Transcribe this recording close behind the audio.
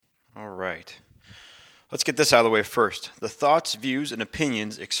All right. Let's get this out of the way first. The thoughts, views, and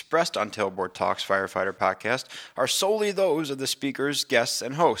opinions expressed on Tailboard Talks Firefighter Podcast are solely those of the speakers, guests,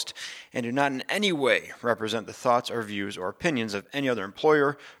 and host, and do not in any way represent the thoughts or views or opinions of any other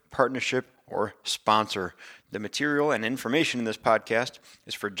employer, partnership, or sponsor. The material and information in this podcast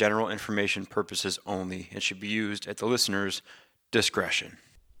is for general information purposes only and should be used at the listener's discretion.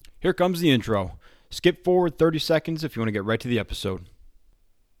 Here comes the intro. Skip forward 30 seconds if you want to get right to the episode.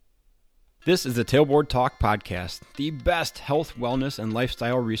 This is the Tailboard Talk Podcast, the best health, wellness, and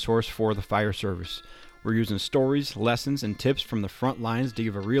lifestyle resource for the fire service. We're using stories, lessons, and tips from the front lines to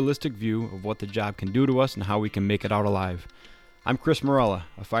give a realistic view of what the job can do to us and how we can make it out alive. I'm Chris Morella,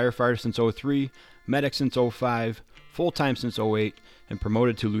 a firefighter since 03, medic since 05, full-time since 08, and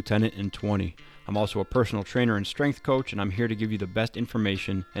promoted to lieutenant in 20. I'm also a personal trainer and strength coach, and I'm here to give you the best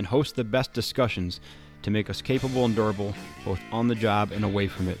information and host the best discussions to make us capable and durable, both on the job and away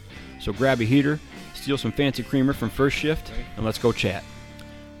from it. So grab a heater, steal some fancy creamer from First Shift, and let's go chat.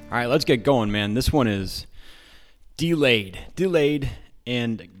 All right, let's get going, man. This one is delayed,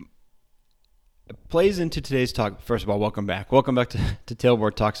 and it plays into today's talk. First of all, welcome back. Welcome back to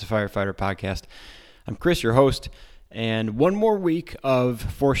Tailboard Talks, the Firefighter Podcast. I'm Chris, your host, and one more week of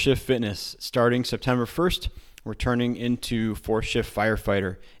Fourth Shift Fitness. Starting September 1st, we're turning into Fourth Shift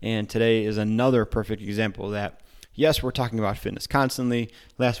Firefighter, and today is another perfect example of that. Yes, we're talking about fitness constantly.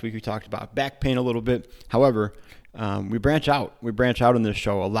 Last week we talked about back pain a little bit. However, we branch out. We branch out in this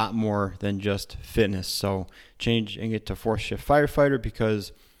show a lot more than just fitness. So changing it to Fourth Shift Firefighter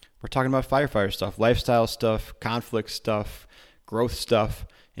because we're talking about firefighter stuff, lifestyle stuff, conflict stuff, growth stuff,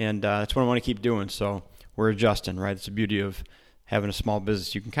 and that's what I want to keep doing. So we're adjusting, right? It's the beauty of having a small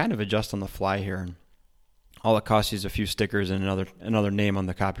business. You can kind of adjust on the fly here, and all it costs you is a few stickers and another name on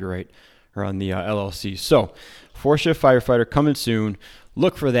the copyright or on the LLC. So, Fourth Shift Firefighter coming soon.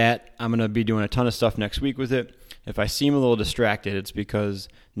 Look for that. I'm going to be doing a ton of stuff next week with it. If I seem a little distracted, it's because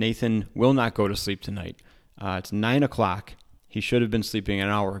Nathan will not go to sleep tonight. It's 9 o'clock. He should have been sleeping an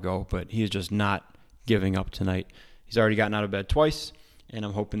hour ago, but he's just not giving up tonight. He's already gotten out of bed twice, and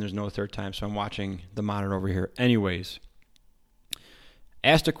I'm hoping there's no third time, so I'm watching the monitor over here. Anyways,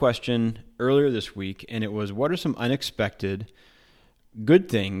 asked a question earlier this week, and it was, what are some unexpected good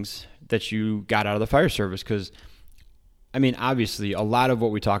things that you got out of the fire service? Because, I mean, obviously, a lot of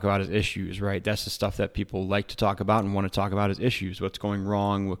what we talk about is issues, right? That's the stuff that people like to talk about and want to talk about is issues. What's going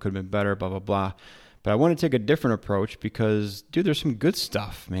wrong? What could have been better? Blah, blah, blah. But I want to take a different approach because, dude, there's some good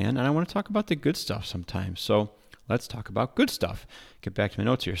stuff, man. And I want to talk about the good stuff sometimes. So let's talk about good stuff. Get back to my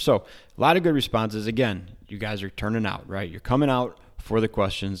notes here. So a lot of good responses. Again, you guys are turning out, right? You're coming out for the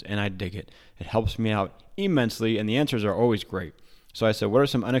questions, and I dig it. It helps me out immensely, and the answers are always great. So I said, what are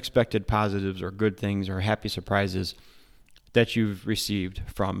some unexpected positives or good things or happy surprises that you've received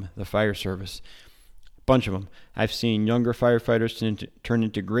from the fire service? A bunch of them. I've seen younger firefighters turn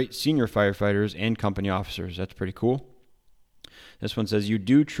into great senior firefighters and company officers. That's pretty cool. This one says, you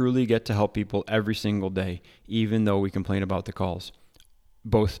do truly get to help people every single day, even though we complain about the calls.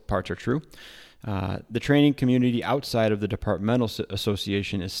 Both parts are true. The training community outside of the departmental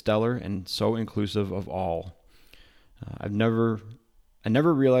association is stellar and so inclusive of all. I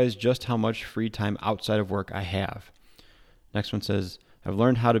never realized just how much free time outside of work I have. Next one says, I've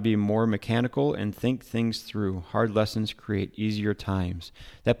learned how to be more mechanical and think things through. Hard lessons create easier times.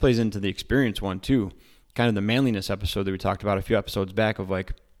 That plays into the experience one too. Kind of the manliness episode that we talked about a few episodes back of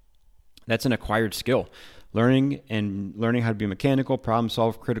like, that's an acquired skill. Learning how to be mechanical, problem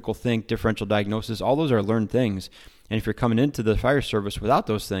solve, critical think, differential diagnosis, all those are learned things. And if you're coming into the fire service without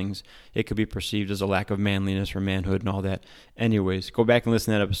those things, it could be perceived as a lack of manliness or manhood and all that. Anyways, go back and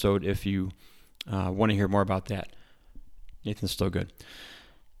listen to that episode if you want to hear more about that. Nathan's still good.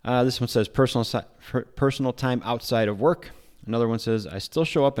 This one says personal time outside of work. Another one says, I still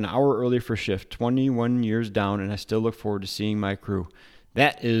show up an hour early for shift, 21 years down, and I still look forward to seeing my crew.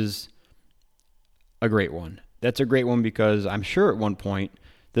 That is a great one. That's a great one because I'm sure at one point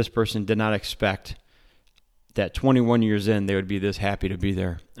this person did not expect that 21 years in they would be this happy to be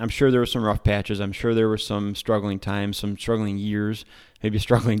there. I'm sure there were some rough patches. I'm sure there were some struggling times, some struggling years, maybe a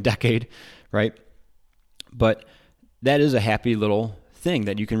struggling decade, right? But that is a happy little thing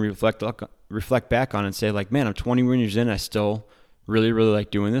that you can reflect back on and say like, man, I'm 21 years in, I still really, really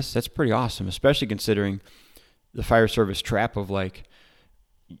like doing this. That's pretty awesome, especially considering the fire service trap of like,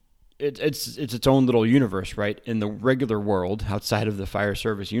 it's its own little universe, right? In the regular world, outside of the fire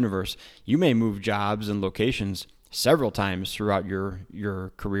service universe, you may move jobs and locations several times throughout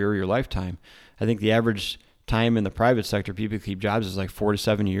your career, your lifetime. I think the average time in the private sector, people keep jobs is like 4 to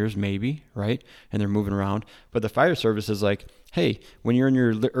 7 years, maybe, right? And they're moving around. But the fire service is like, hey, when you're in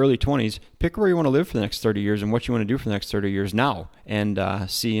your early 20s, pick where you want to live for the next 30 years and what you want to do for the next 30 years now, and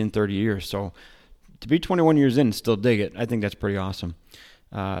see you in 30 years. So to be 21 years in and still dig it, I think that's pretty awesome.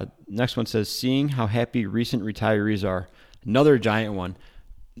 Next one says, seeing how happy recent retirees are. Another giant one.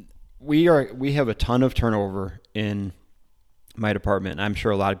 We have a ton of turnover in my department. I'm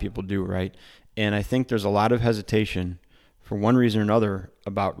sure a lot of people do, right? And I think there's a lot of hesitation for one reason or another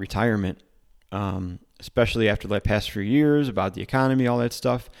about retirement, especially after the past few years, about the economy, all that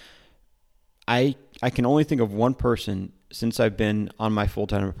stuff. I can only think of one person since I've been on my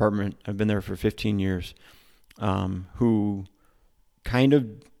full-time department, I've been there for 15 years, who kind of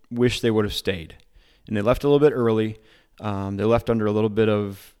wish they would have stayed. And they left a little bit early. They left under a little bit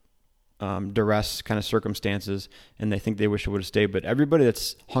of duress kind of circumstances, and they think they wish it would have stayed. But everybody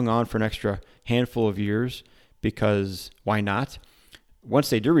that's hung on for an extra handful of years, because why not? Once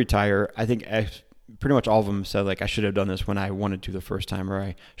they do retire, I think pretty much all of them said, like, I should have done this when I wanted to the first time, or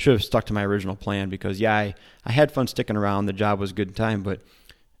I should have stuck to my original plan, because I had fun sticking around. The job was a good time, but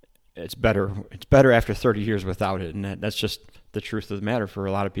it's better after 30 years without it. And that's just the truth of the matter for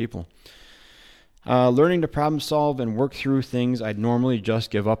a lot of people. Learning to problem solve and work through things I'd normally just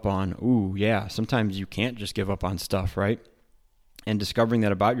give up on. Ooh, yeah. Sometimes you can't just give up on stuff, right? And discovering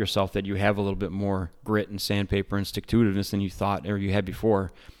that about yourself, that you have a little bit more grit and sandpaper and stick-to-itiveness than you thought or you had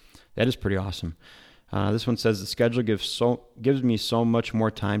before. That is pretty awesome. This one says, the schedule gives me so much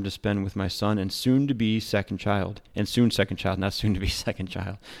more time to spend with my son and soon-to-be second child. And soon second child, not soon-to-be second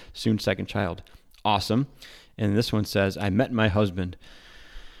child. Soon second child. Awesome. And this one says, I met my husband.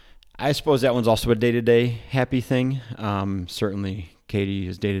 I suppose that one's also a day-to-day happy thing. Certainly, Katie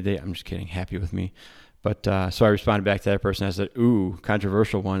is day-to-day. I'm just kidding, happy with me. But so I responded back to that person. I said, ooh,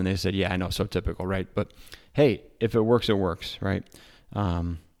 controversial one. And they said, yeah, I know, so typical, right? But hey, if it works, right?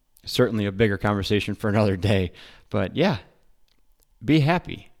 Certainly a bigger conversation for another day. But yeah, be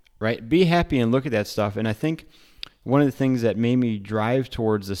happy, right? Be happy and look at that stuff. And I think one of the things that made me drive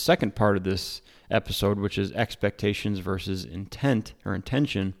towards the second part of this episode, which is expectations versus intent or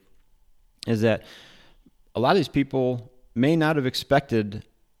intention, is that a lot of these people may not have expected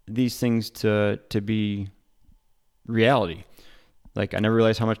these things to be reality. Like, I never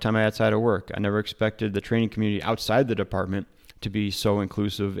realized how much time I had outside of work. I never expected the training community outside the department to be so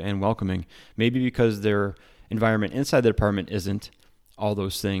inclusive and welcoming. Maybe because their environment inside the department isn't all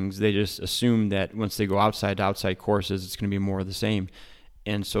those things. They just assume that once they go outside to outside courses, it's going to be more of the same.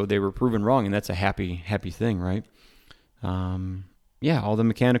 And so they were proven wrong, and that's a happy thing, right? All the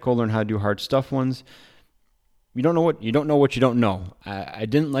mechanical, learn how to do hard stuff ones. You don't know what you don't know. I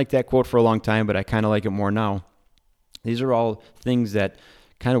didn't like that quote for a long time, but I kind of like it more now. These are all things that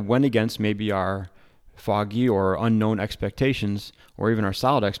kind of went against maybe our foggy or unknown expectations, or even our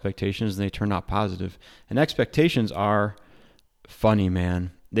solid expectations, and they turn out positive. And expectations are funny,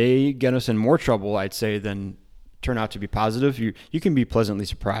 man. They get us in more trouble, I'd say, than turn out to be positive. You can be pleasantly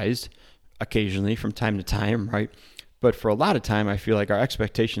surprised occasionally from time to time, right? But for a lot of time, I feel like our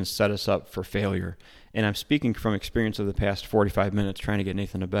expectations set us up for failure. And I'm speaking from experience of the past 45 minutes trying to get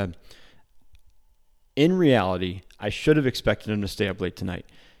Nathan to bed. In reality, I should have expected him to stay up late tonight.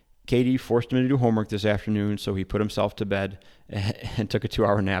 Katie forced him to do homework this afternoon, so he put himself to bed and took a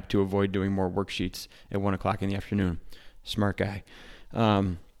 2-hour nap to avoid doing more worksheets at 1 o'clock in the afternoon. Smart guy.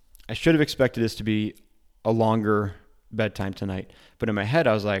 I should have expected this to be a longer bedtime tonight. But in my head,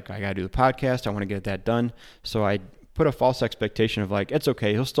 I was like, I got to do the podcast. I want to get that done. So I put a false expectation of like, it's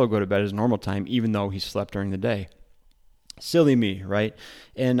okay, he'll still go to bed at his normal time, even though he slept during the day. Silly me, right?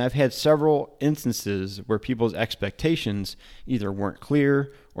 And I've had several instances where people's expectations either weren't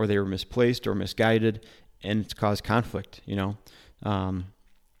clear or they were misplaced or misguided, and it's caused conflict, you know?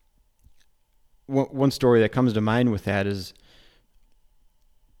 One story that comes to mind with that is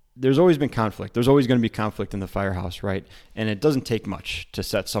there's always been conflict. There's always going to be conflict in the firehouse, right? And it doesn't take much to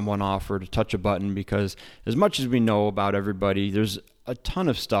set someone off or to touch a button, because as much as we know about everybody, there's a ton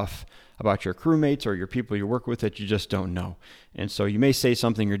of stuff about your crewmates or your people you work with that you just don't know. And so you may say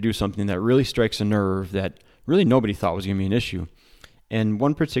something or do something that really strikes a nerve that really nobody thought was going to be an issue. And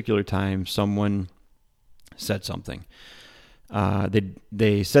one particular time, someone said something.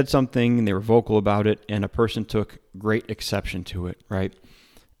 They said something, and they were vocal about it, and a person took great exception to it, right?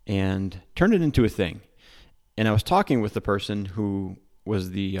 And turned it into a thing. And I was talking with the person who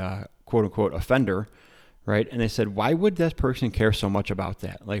was the quote-unquote offender, right? And they said, why would that person care so much about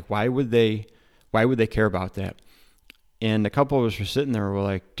that? Like, why would they care about that? And a couple of us were sitting there and were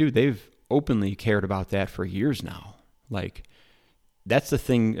like, dude, they've openly cared about that for years now. Like, that's the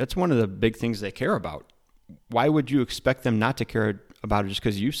thing. That's one of the big things they care about. why would you expect them not to care about it just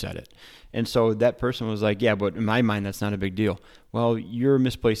because you said it? And so that person was like, yeah, but in my mind, that's not a big deal. Well, you're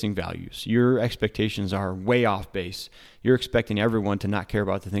misplacing values. Your expectations are way off base. You're expecting everyone to not care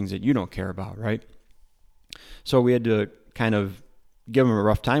about the things that you don't care about, right? So we had to kind of give them a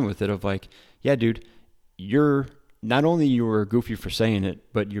rough time with it of like, yeah, dude, you're not only you were goofy for saying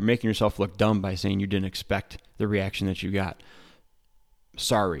it, but you're making yourself look dumb by saying you didn't expect the reaction that you got.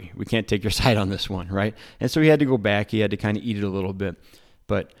 Sorry, we can't take your side on this one, right? And so he had to go back. He had to kind of eat it a little bit.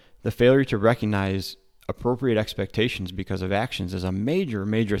 But the failure to recognize appropriate expectations because of actions is a major,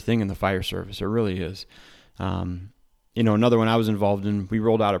 major thing in the fire service. It really is. Another one I was involved in, we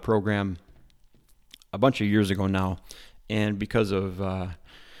rolled out a program a bunch of years ago now. And because of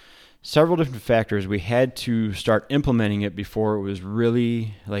several different factors, we had to start implementing it before it was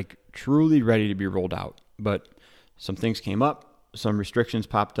really truly ready to be rolled out. But some things came up, some restrictions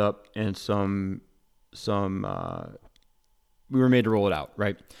popped up, and we were made to roll it out,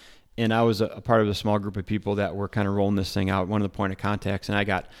 right? And I was a part of a small group of people that were kind of rolling this thing out, one of the point of contacts, and I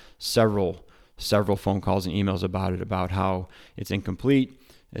got several phone calls and emails about it, about how it's incomplete,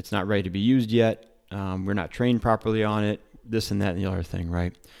 it's not ready to be used yet, we're not trained properly on it, this and that and the other thing,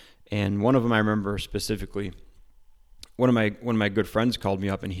 right? And one of them I remember specifically, one of my good friends called me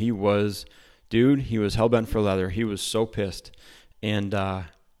up, and he was hell-bent for leather. He was so pissed. And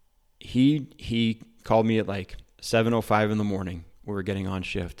he called me at 7:05 in the morning. We were getting on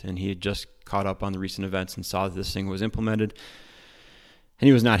shift, and he had just caught up on the recent events and saw that this thing was implemented, and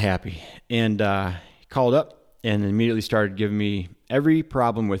he was not happy. And he called up and immediately started giving me every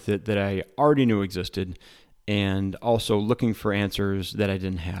problem with it that I already knew existed, and also looking for answers that I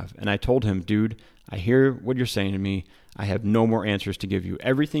didn't have. And I told him, dude, I hear what you're saying to me. I have no more answers to give you.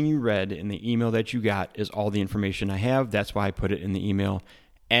 Everything you read in the email that you got is all the information I have. That's why I put it in the email.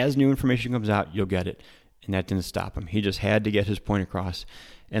 As new information comes out, you'll get it. And that didn't stop him. He just had to get his point across.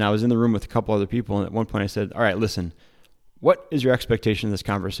 And I was in the room with a couple other people, and at one point I said, all right, listen, what is your expectation of this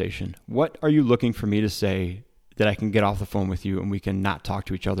conversation? What are you looking for me to say that I can get off the phone with you and we can not talk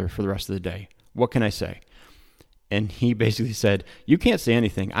to each other for the rest of the day? What can I say? And he basically said, you can't say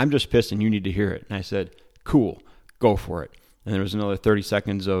anything. I'm just pissed and you need to hear it. And I said, cool, go for it. And there was another 30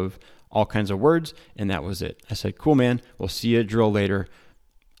 seconds of all kinds of words, and that was it. I said, cool, man, we'll see you at drill later.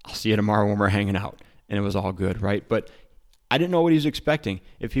 I'll see you tomorrow when we're hanging out. And it was all good, right? But I didn't know what he was expecting.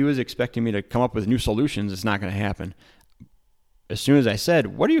 If he was expecting me to come up with new solutions, it's not going to happen. As soon as I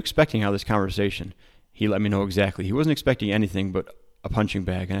said, what are you expecting out of this conversation? He let me know exactly. He wasn't expecting anything but a punching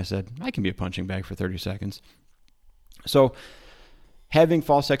bag. And I said, I can be a punching bag for 30 seconds. So having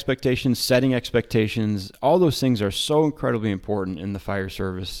false expectations, setting expectations, all those things are so incredibly important in the fire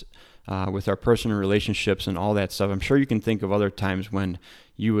service with our personal relationships and all that stuff. I'm sure you can think of other times when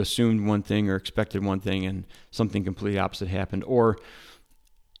you assumed one thing or expected one thing and something completely opposite happened, or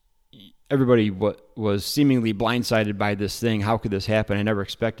everybody was seemingly blindsided by this thing. How could this happen? I never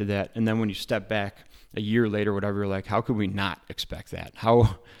expected that. And then when you step back a year later, whatever, you're like, how could we not expect that?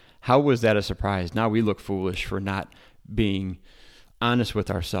 How was that a surprise? Now we look foolish for not being honest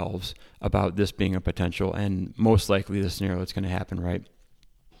with ourselves about this being a potential and most likely the scenario that's going to happen, right?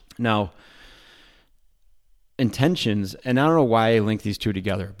 Now, intentions, and I don't know why I link these two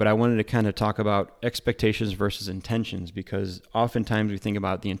together, but I wanted to kind of talk about expectations versus intentions, because oftentimes we think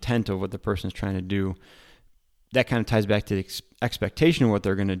about the intent of what the person's trying to do. That kind of ties back to the expectation of what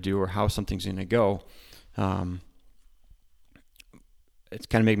they're going to do or how something's going to go. It's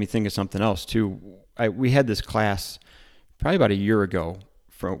kind of made me think of something else too. We had this class probably about a year ago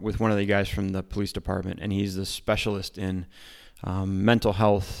with one of the guys from the police department, and he's the specialist in mental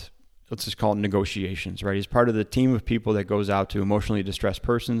health, let's just call it negotiations, right? He's part of the team of people that goes out to emotionally distressed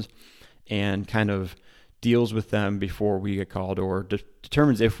persons and kind of deals with them before we get called, or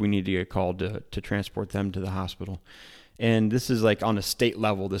determines if we need to get called to transport them to the hospital. And this is on a state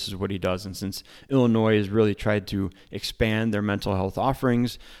level, this is what he does. And since Illinois has really tried to expand their mental health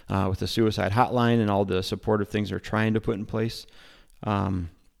offerings with the suicide hotline and all the supportive things they're trying to put in place,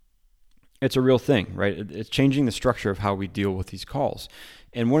 it's a real thing, right? It's changing the structure of how we deal with these calls.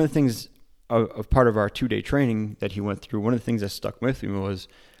 And one of the things of part of our 2-day training that he went through, one of the things that stuck with me was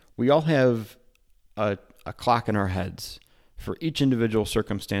we all have a clock in our heads for each individual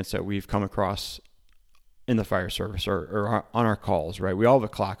circumstance that we've come across in the fire service or on our calls, right? We all have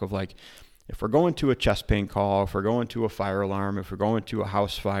a clock of if we're going to a chest pain call, if we're going to a fire alarm, if we're going to a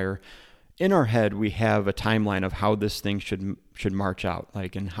house fire, in our head we have a timeline of how this thing should march out,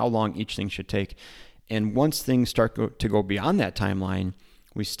 and how long each thing should take. And once things start to go beyond that timeline,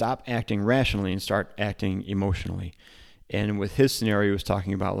 we stop acting rationally and start acting emotionally. And with his scenario, he was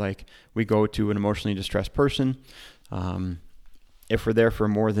talking about like we go to an emotionally distressed person. If we're there for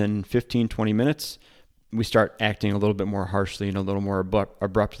more than 15, 20 minutes, we start acting a little bit more harshly and a little more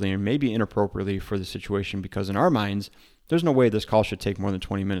abruptly and maybe inappropriately for the situation, because in our minds, there's no way this call should take more than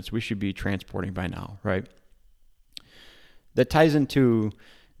 20 minutes. We should be transporting by now, right? That ties into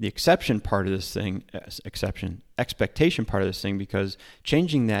the expectation part of this thing, because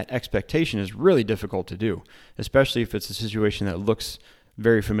changing that expectation is really difficult to do, especially if it's a situation that looks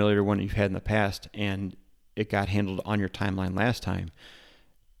very familiar to one you've had in the past and it got handled on your timeline last time.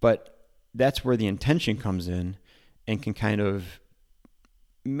 But that's where the intention comes in and can kind of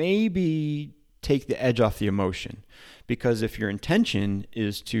maybe take the edge off the emotion. Because if your intention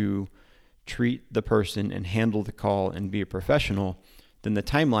is to treat the person and handle the call and be a professional, then the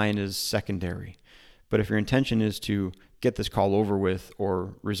timeline is secondary. But if your intention is to get this call over with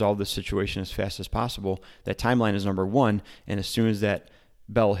or resolve this situation as fast as possible, that timeline is number one. And as soon as that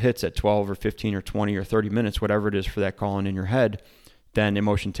bell hits at 12 or 15 or 20 or 30 minutes, whatever it is for that call in your head, then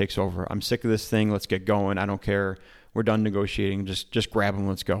emotion takes over. I'm sick of this thing. Let's get going. I don't care. We're done negotiating. Just grab them.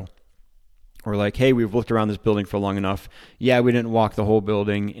 Let's go. Or like, hey, we've looked around this building for long enough. Yeah, we didn't walk the whole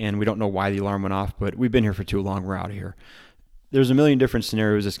building and we don't know why the alarm went off, but we've been here for too long. We're out of here. There's a million different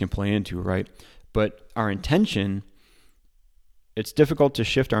scenarios this can play into, right? But our intention, it's difficult to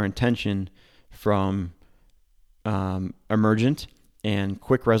shift our intention from emergent and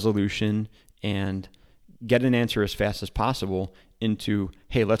quick resolution and get an answer as fast as possible into,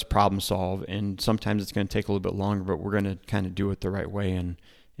 hey, let's problem solve. And sometimes it's going to take a little bit longer, but we're going to kind of do it the right way and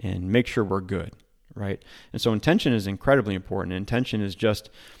make sure we're good, right? And so intention is incredibly important. Intention is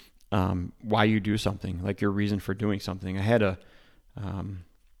just why you do something, like your reason for doing something. I had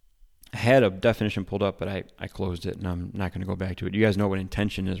a definition pulled up, but I closed it and I'm not going to go back to it. You guys know what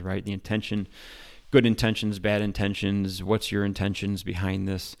intention is, right? The intention, good intentions, bad intentions. What's your intentions behind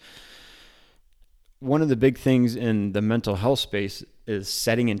this? One of the big things in the mental health space is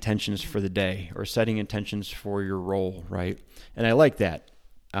setting intentions for the day or setting intentions for your role, right? And I like that.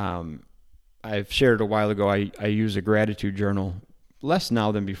 I've shared a while ago, I use a gratitude journal, less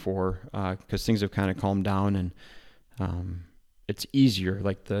now than before, because things have kind of calmed down and it's easier.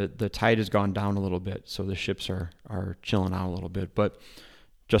 Like the tide has gone down a little bit, so the ships are chilling out a little bit, but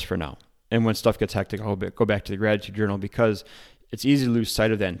just for now. And when stuff gets hectic, I'll go back to the gratitude journal because it's easy to lose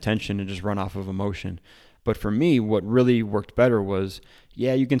sight of that intention and just run off of emotion. But for me, what really worked better was,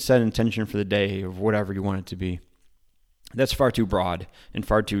 yeah, you can set an intention for the day of whatever you want it to be. That's far too broad and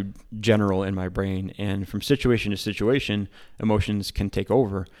far too general in my brain. And from situation to situation, emotions can take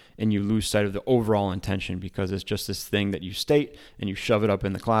over and you lose sight of the overall intention because it's just this thing that you state and you shove it up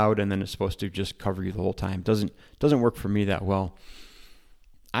in the cloud and then it's supposed to just cover you the whole time. Doesn't work for me that well.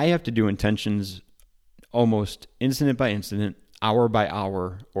 I have to do intentions almost incident by incident, hour by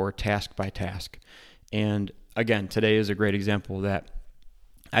hour, or task by task. And again, today is a great example of that.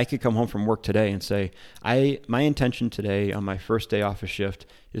 I could come home from work today and say, my intention today on my first day off a shift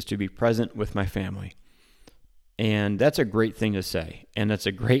is to be present with my family. And that's a great thing to say. And that's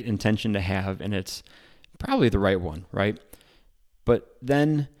a great intention to have. And it's probably the right one, right? But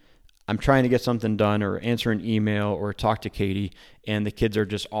then I'm trying to get something done or answer an email or talk to Katie and the kids are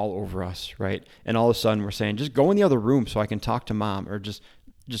just all over us, right? And all of a sudden we're saying, just go in the other room so I can talk to mom, or just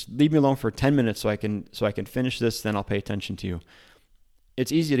leave me alone for 10 minutes so I can finish this, then I'll pay attention to you.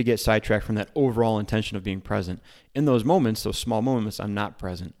 It's easy to get sidetracked from that overall intention of being present. In those moments, those small moments, I'm not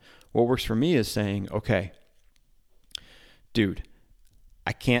present. What works for me is saying, okay, dude,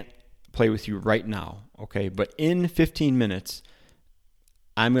 I can't play with you right now, okay? But in 15 minutes,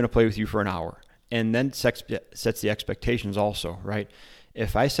 I'm going to play with you for an hour. And then sets the expectations also, right?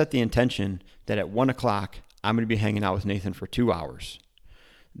 If I set the intention that at 1 o'clock, I'm going to be hanging out with Nathan for 2 hours,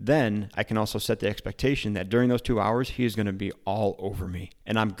 then I can also set the expectation that during those 2 hours, he is going to be all over me.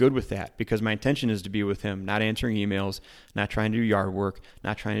 And I'm good with that because my intention is to be with him, not answering emails, not trying to do yard work,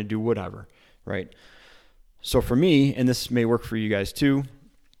 not trying to do whatever, right? So for me, and this may work for you guys too,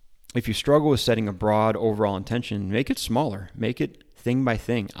 if you struggle with setting a broad overall intention, make it smaller. Make it thing by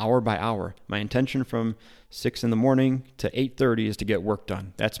thing, hour by hour. My intention from 6 in the morning to 8:30 is to get work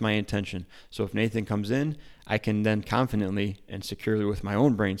done. That's my intention. So if Nathan comes in, I can then confidently and securely with my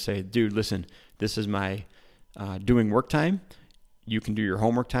own brain say, dude, listen, this is my doing work time. You can do your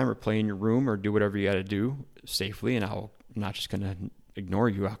homework time or play in your room or do whatever you got to do safely. And I'm not just going to ignore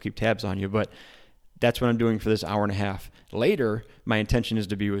you. I'll keep tabs on you. But that's what I'm doing for this hour and a half. Later, my intention is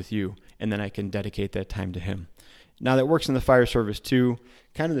to be with you. And then I can dedicate that time to him. Now that works in the fire service too.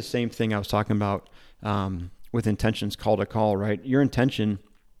 Kind of the same thing I was talking about with intentions, call to call, right? Your intention,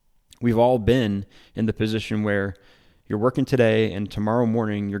 we've all been in the position where you're working today and tomorrow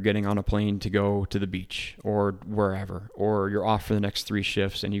morning you're getting on a plane to go to the beach or wherever, or you're off for the next 3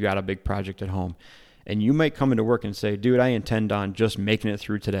 shifts and you got a big project at home. And you might come into work and say, dude, I intend on just making it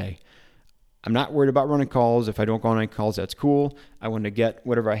through today. I'm not worried about running calls. If I don't go on any calls, that's cool. I want to get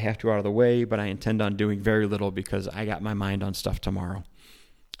whatever I have to out of the way, but I intend on doing very little because I got my mind on stuff tomorrow.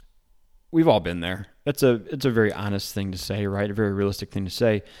 We've all been there. It's a very honest thing to say, right? A very realistic thing to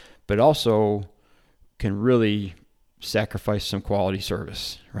say, but also can really sacrifice some quality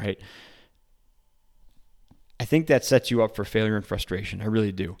service, right? I think that sets you up for failure and frustration. I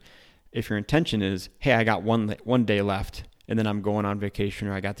really do. If your intention is, hey, I got one day left, and then I'm going on vacation,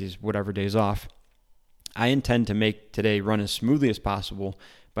 or I got these whatever days off, I intend to make today run as smoothly as possible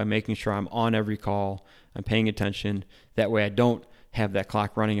by making sure I'm on every call, I'm paying attention. That way I don't have that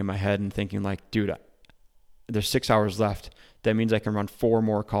clock running in my head and thinking like, dude, there's 6 hours left. That means I can run 4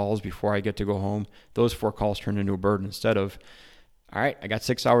 more calls before I get to go home. Those 4 calls turn into a burden instead of, all right, I got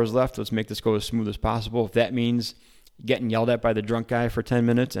 6 hours left. Let's make this go as smooth as possible. If that means getting yelled at by the drunk guy for 10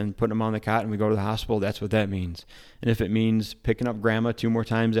 minutes and putting him on the cot and we go to the hospital, that's what that means. And if it means picking up grandma 2 more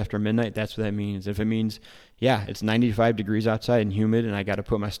times after midnight, that's what that means. If it means, yeah, it's 95 degrees outside and humid and I got to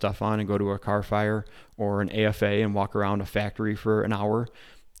put my stuff on and go to a car fire or an AFA and walk around a factory for an hour,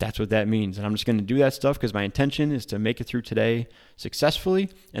 that's what that means. And I'm just going to do that stuff because my intention is to make it through today successfully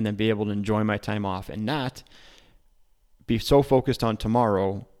and then be able to enjoy my time off and not be so focused on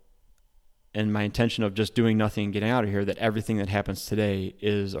tomorrow and my intention of just doing nothing and getting out of here that everything that happens today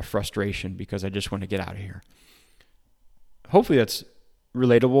is a frustration because I just want to get out of here. Hopefully that's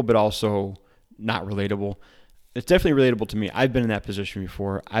relatable, but also not relatable. It's definitely relatable to me. I've been in that position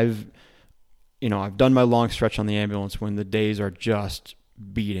before. I've done my long stretch on the ambulance when the days are just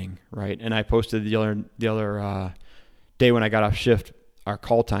beating, right? And I posted the other day when I got off shift, our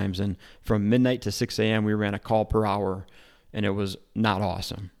call times, and from midnight to 6 a.m. we ran a call per hour, and it was not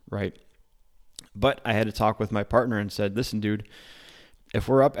awesome, right? But I had to talk with my partner and said, listen, dude, if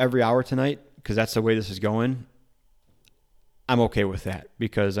we're up every hour tonight, because that's the way this is going, I'm okay with that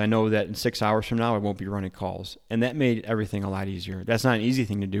because I know that in 6 hours from now, I won't be running calls. And that made everything a lot easier. That's not an easy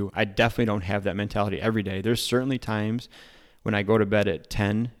thing to do. I definitely don't have that mentality every day. There's certainly times when I go to bed at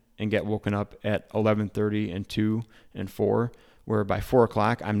 10 and get woken up at 11:30 and 2 and 4, where by 4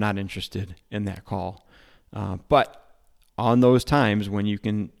 o'clock, I'm not interested in that call. But on those times when you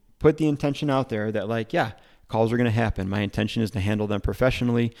can put the intention out there that like, yeah, calls are going to happen. My intention is to handle them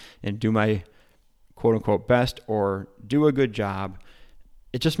professionally and do my quote unquote best or do a good job.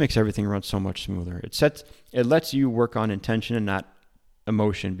 It just makes everything run so much smoother. It lets you work on intention and not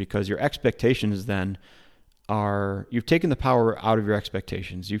emotion because your expectations then you've taken the power out of your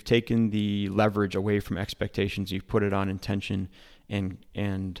expectations. You've taken the leverage away from expectations. You've put it on intention and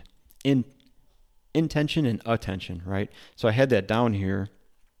intention and attention, right? So I had that down here.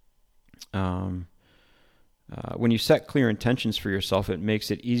 When you set clear intentions for yourself, it makes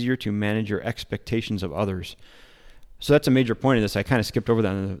it easier to manage your expectations of others. So that's a major point of this. I kind of skipped over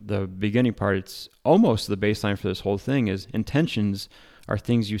that in the beginning part. It's almost the baseline for this whole thing is intentions are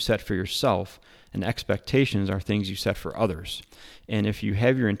things you set for yourself and expectations are things you set for others. And if you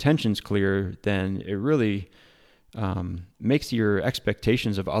have your intentions clear, then it really makes your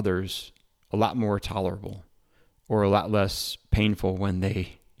expectations of others a lot more tolerable or a lot less painful when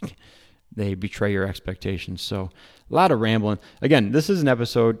they betray your expectations. So a lot of rambling. Again, this is an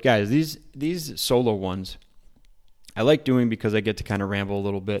episode, guys, these solo ones I like doing because I get to kind of ramble a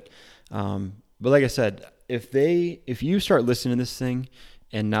little bit. But like I said, if you start listening to this thing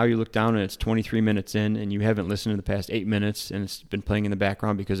and now you look down and it's 23 minutes in and you haven't listened in the past 8 minutes and it's been playing in the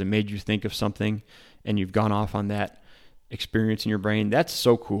background because it made you think of something and you've gone off on that experience in your brain, that's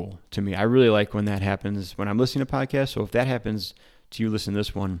so cool to me. I really like when that happens when I'm listening to podcasts. So if that happens to you listening to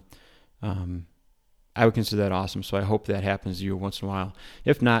this one, I would consider that awesome. So I hope that happens to you once in a while.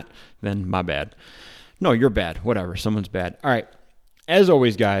 If not, then my bad. No, you're bad. Whatever. Someone's bad. All right. As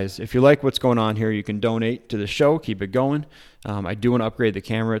always, guys, if you like what's going on here, you can donate to the show. Keep it going. I do want to upgrade the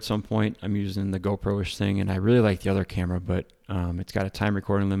camera at some point. I'm using the GoPro-ish thing, and I really like the other camera, but it's got a time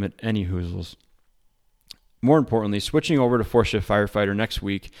recording limit. Any hoozles. More importantly, switching over to 4-Shift Firefighter next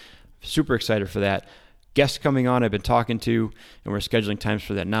week. Super excited for that. Guests coming on I've been talking to, and we're scheduling times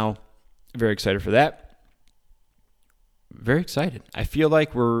for that now. Very excited for that. Very excited. I feel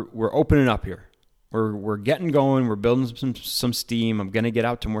like we're opening up here. We're getting going. We're building some steam. I'm going to get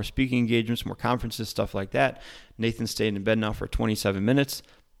out to more speaking engagements, more conferences, stuff like that. Nathan stayed in bed now for 27 minutes.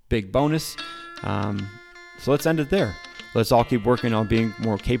 Big bonus. So let's end it there. Let's all keep working on being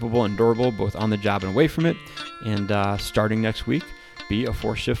more capable and durable, both on the job and away from it. And starting next week, be a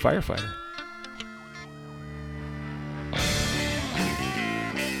 4-Shift Firefighter.